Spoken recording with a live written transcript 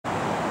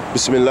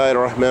Bismillahir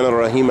Rahmanir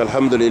Rahim.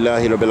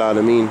 Alhamdulillahi Rabbil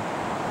Alameen.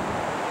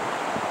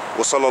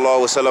 Wa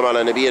sallallahu wa sallam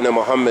ala nabiyyina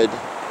Muhammad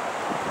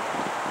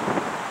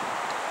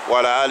wa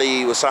ala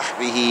alihi wa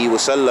sahbihi wa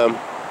sallam.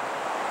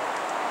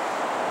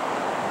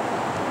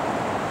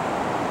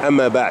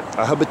 Amma ba'd.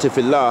 Ahabati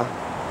fillah.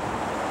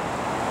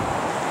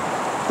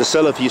 The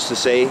Salaf used to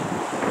say,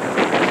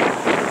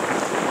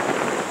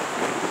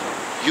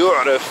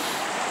 يعرف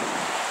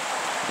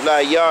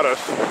لا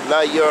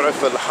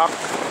يعرف الحق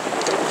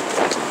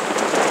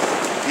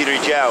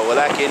برجال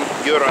ولكن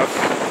يعرف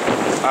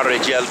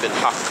الرجال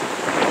بالحق.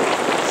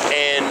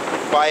 And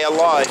by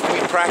Allah, if we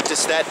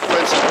practice that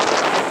principle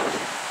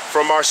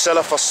from our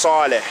Salaf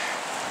as-Salih,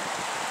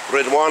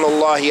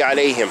 Ridwanullahi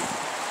alayhim,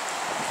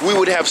 we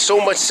would have so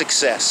much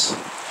success,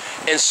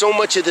 and so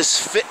much of this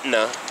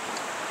fitna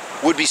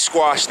would be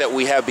squashed that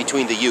we have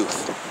between the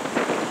youth.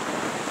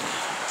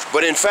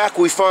 But in fact,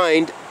 we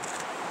find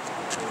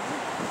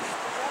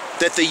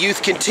that the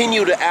youth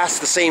continue to ask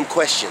the same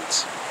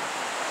questions.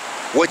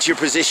 What's your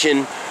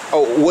position?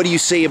 Oh, what do you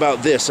say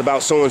about this,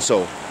 about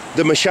so-and-so?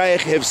 The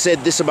mashayikh have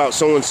said this about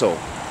so-and-so.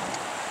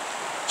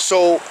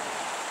 So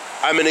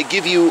I'm going to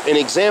give you an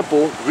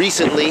example.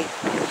 Recently,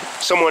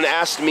 someone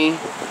asked me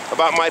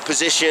about my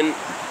position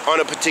on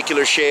a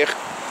particular sheikh,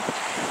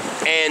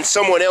 and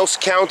someone else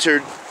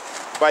countered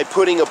by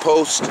putting a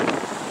post.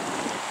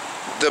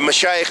 The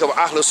mashayikh of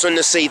Ahl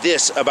Sunnah say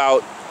this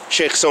about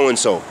sheikh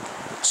so-and-so.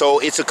 So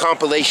it's a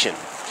compilation.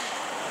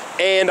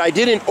 And I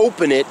didn't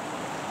open it.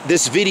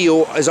 This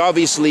video has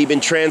obviously been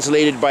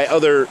translated by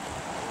other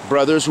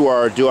brothers who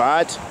are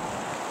du'at,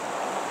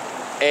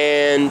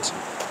 and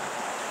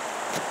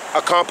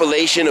a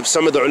compilation of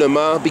some of the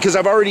ulama, because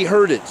I've already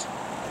heard it.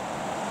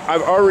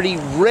 I've already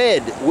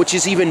read, which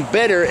is even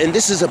better, and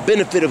this is a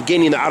benefit of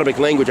gaining the Arabic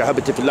language.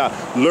 Ahabati fillah.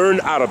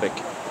 Learn Arabic.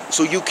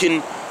 So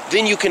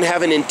then you can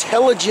have an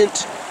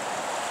intelligent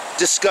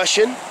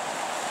discussion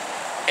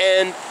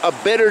and a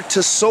better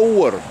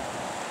tasawwur,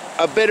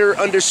 a better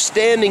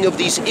understanding of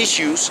these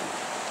issues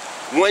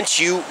once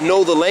you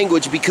know the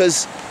language,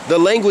 because the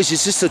language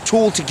is just a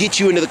tool to get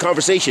you into the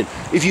conversation.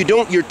 If you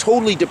don't, you're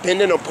totally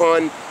dependent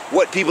upon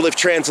what people have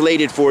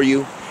translated for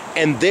you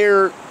and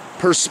their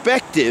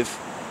perspective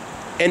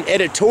and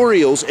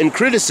editorials and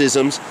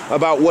criticisms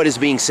about what is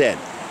being said.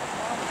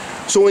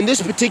 So in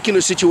this particular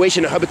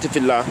situation, ahabati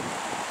fillah,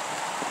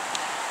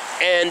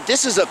 and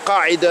this is a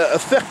qaida, a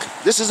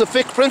fiqh. This is a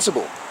fiqh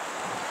principle.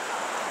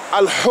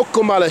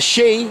 Al-hukm ala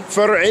shay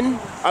far'in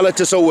ala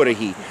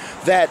tasawwurihi.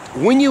 That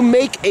when you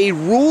make a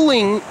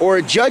ruling or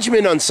a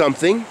judgment on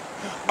something,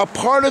 a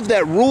part of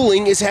that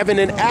ruling is having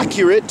an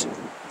accurate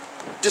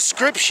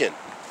description.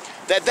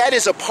 That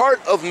is a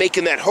part of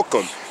making that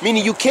hukm.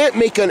 Meaning you can't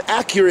make an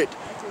accurate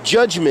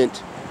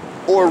judgment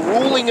or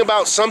ruling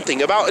about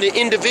something, about an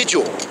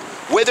individual,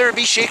 whether it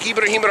be Sheikh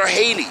Ibrahim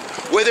Raheli,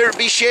 whether it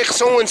be Sheikh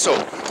so-and-so,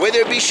 whether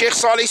it be Sheikh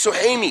Salih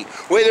Suhaimi,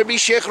 whether it be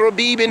Sheikh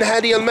Rabi bin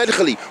Hadi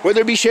al-Madkhali,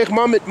 whether it be Sheikh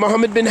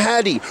Muhammad bin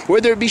Hadi,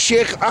 whether it be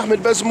Sheikh Ahmed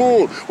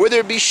Bazmoul, whether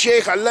it be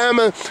Sheikh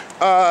Allama,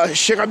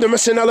 Sheikh Abdul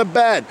Muhsin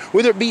al-Abbad,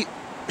 whether it be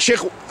Sheikh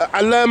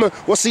Allama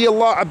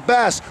Wasiyallah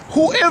Abbas,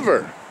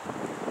 whoever,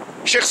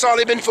 Sheikh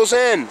Salih bin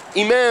Fawzan,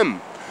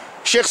 Imam,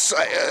 Sheikh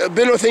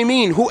bin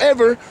Uthaymeen,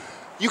 whoever,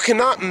 you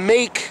cannot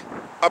make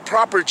a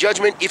proper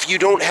judgment if you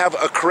don't have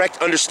a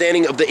correct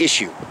understanding of the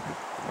issue.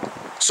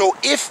 So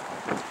if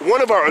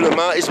one of our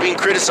ulama is being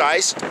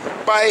criticized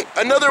by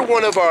another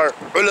one of our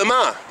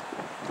ulama,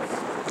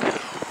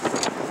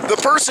 the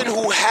person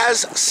who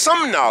has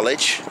some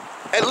knowledge,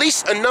 at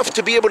least enough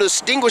to be able to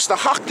distinguish the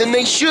haqq, then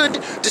they should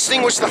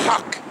distinguish the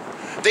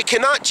haqq. They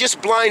cannot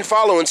just blind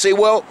follow and say,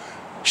 well,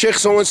 Sheikh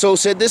so-and-so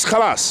said this,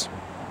 khalas.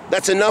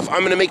 That's enough.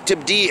 I'm going to make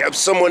tabdi' of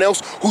someone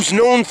else who's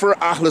known for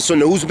Ahl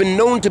Sunnah, who's been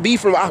known to be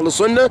from Ahl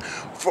Sunnah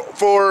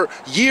for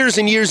years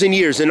and years and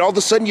years. And all of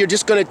a sudden, you're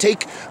just going to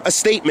take a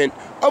statement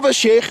of a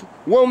sheikh,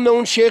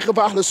 well-known sheikh of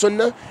Ahl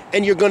Sunnah,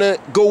 and you're going to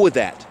go with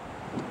that.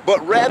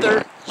 But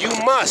rather, you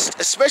must,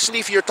 especially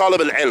if you're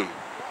talib al-ilm,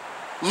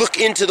 look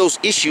into those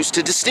issues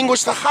to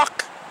distinguish the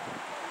haqq.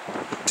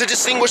 To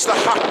distinguish the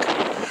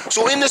haqq.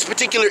 So in this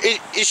particular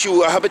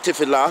issue, ahabati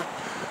fillah,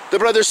 the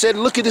brother said,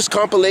 look at this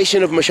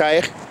compilation of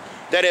mashayikh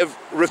that have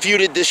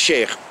refuted this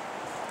sheikh.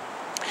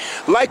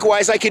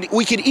 Likewise,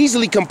 we could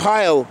easily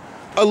compile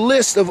a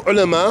list of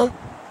ulama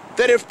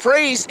that have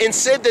praised and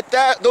said that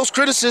those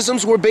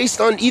criticisms were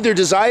based on either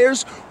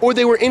desires or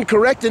they were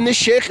incorrect, and this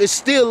sheikh is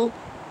still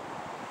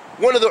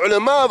one of the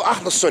ulama of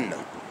Ahl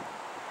Sunnah.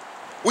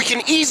 We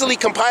can easily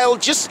compile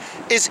just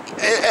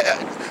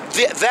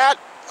that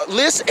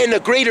list and a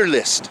greater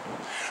list.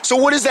 So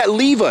what does that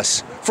leave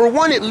us? For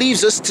one, it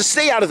leaves us to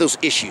stay out of those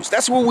issues.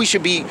 That's where we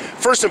should be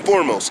first and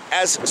foremost,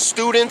 as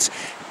students,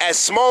 as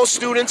small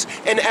students,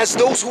 and as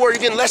those who are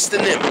even less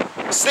than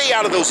them. Stay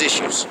out of those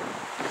issues.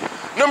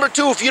 Number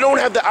two, if you don't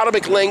have the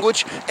Arabic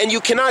language and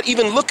you cannot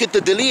even look at the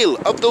dalil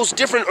of those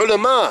different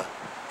ulama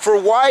for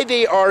why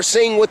they are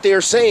saying what they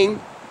are saying,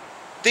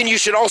 then you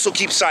should also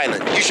keep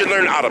silent. You should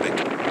learn Arabic.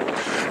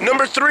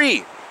 Number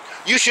three,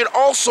 you should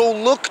also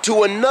look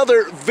to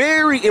another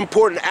very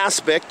important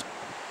aspect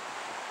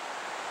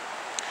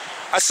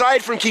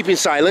aside from keeping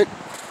silent,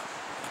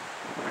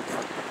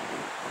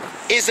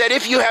 is that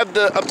if you have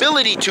the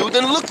ability to,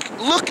 then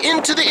look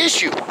into the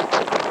issue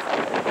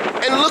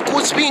and look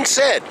what's being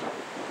said.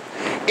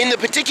 In the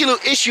particular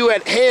issue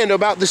at hand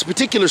about this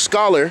particular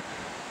scholar,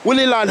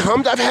 Walillah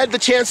alhamd, I've had the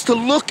chance to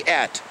look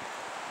at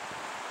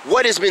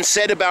what has been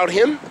said about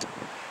him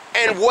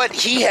and what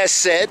he has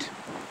said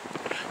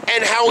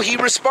and how he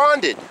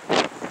responded.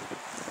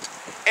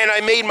 And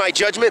I made my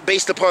judgment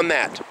based upon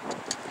that.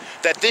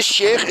 That this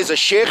sheikh is a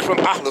sheikh from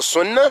Ahl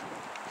Sunnah,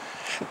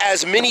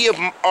 as many of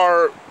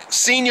our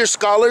senior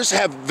scholars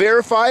have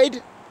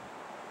verified,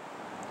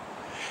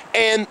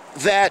 and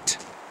that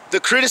the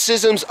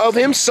criticisms of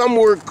him, some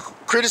were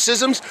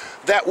criticisms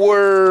that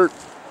were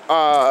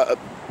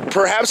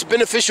perhaps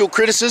beneficial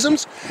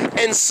criticisms,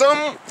 and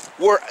some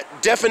were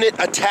definite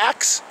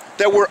attacks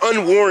that were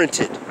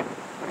unwarranted.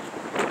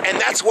 And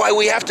that's why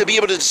we have to be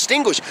able to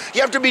distinguish.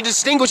 You have to be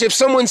distinguished if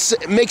someone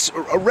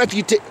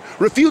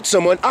refutes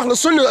someone. Ahl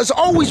Sunnah has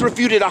always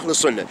refuted Ahl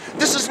Sunnah.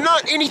 This is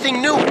not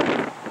anything new.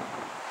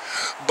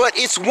 But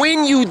it's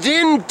when you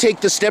then take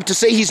the step to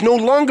say he's no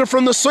longer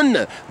from the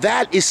Sunnah,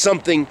 that is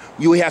something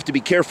you have to be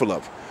careful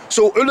of.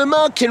 So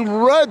ulama can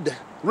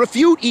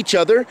refute each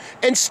other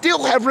and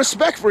still have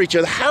respect for each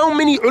other. How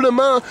many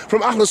ulama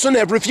from Ahl Sunnah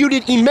have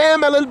refuted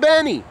Imam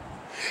Al-Albani?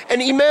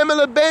 And Imam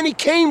Al-Albani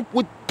came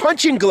with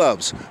punching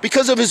gloves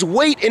because of his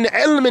weight in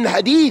ilm and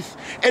hadith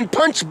and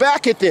punched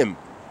back at them.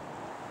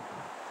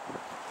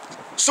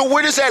 So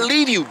where does that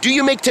leave you? Do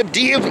you make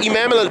tabdi of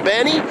Imam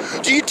Al-Albani?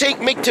 Do you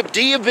make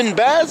tabdi of Bin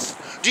Baz?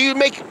 Do you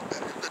make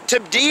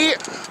tabdi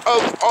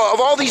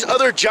of all these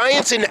other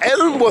giants in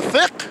ilm wa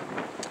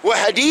fiqh wa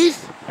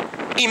hadith?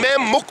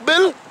 Imam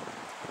Muqbil,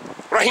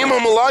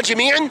 rahimahumullah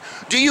jami'an?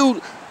 Do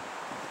you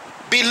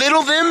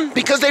belittle them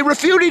because they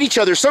refuted each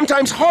other,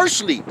 sometimes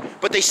harshly,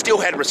 but they still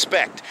had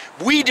respect?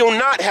 We do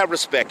not have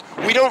respect.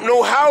 We don't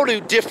know how to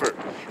differ,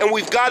 and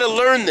we've got to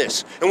learn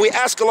this. And we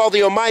ask Allah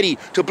the Almighty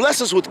to bless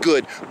us with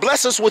good,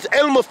 bless us with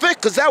ilm of fiqh,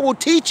 because that will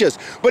teach us.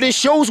 But it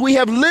shows we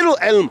have little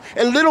ilm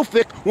and little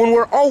fiqh when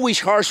we're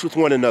always harsh with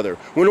one another,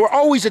 when we're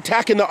always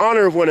attacking the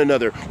honor of one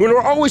another, when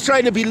we're always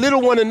trying to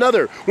belittle one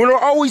another, when we're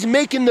always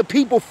making the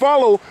people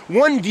follow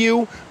one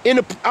view in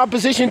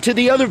opposition to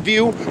the other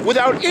view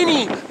without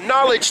any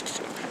knowledge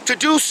to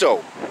do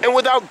so, and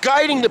without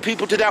guiding the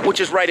people to that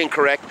which is right and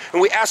correct.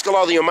 And we ask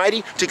Allah the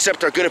Almighty to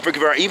accept our good and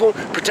forgive our evil,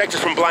 protect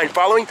us from blind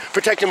following,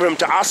 protect us from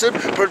ta'asub,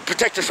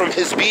 protect us from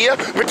hizbiyah,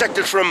 protect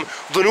us from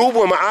dhunub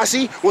wa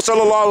ma'asi. Wa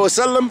sallallahu wa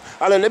sallam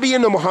ala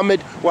nabiyyina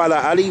Muhammad wa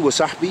ala alihi wa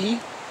sahbihi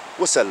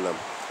wa sallam.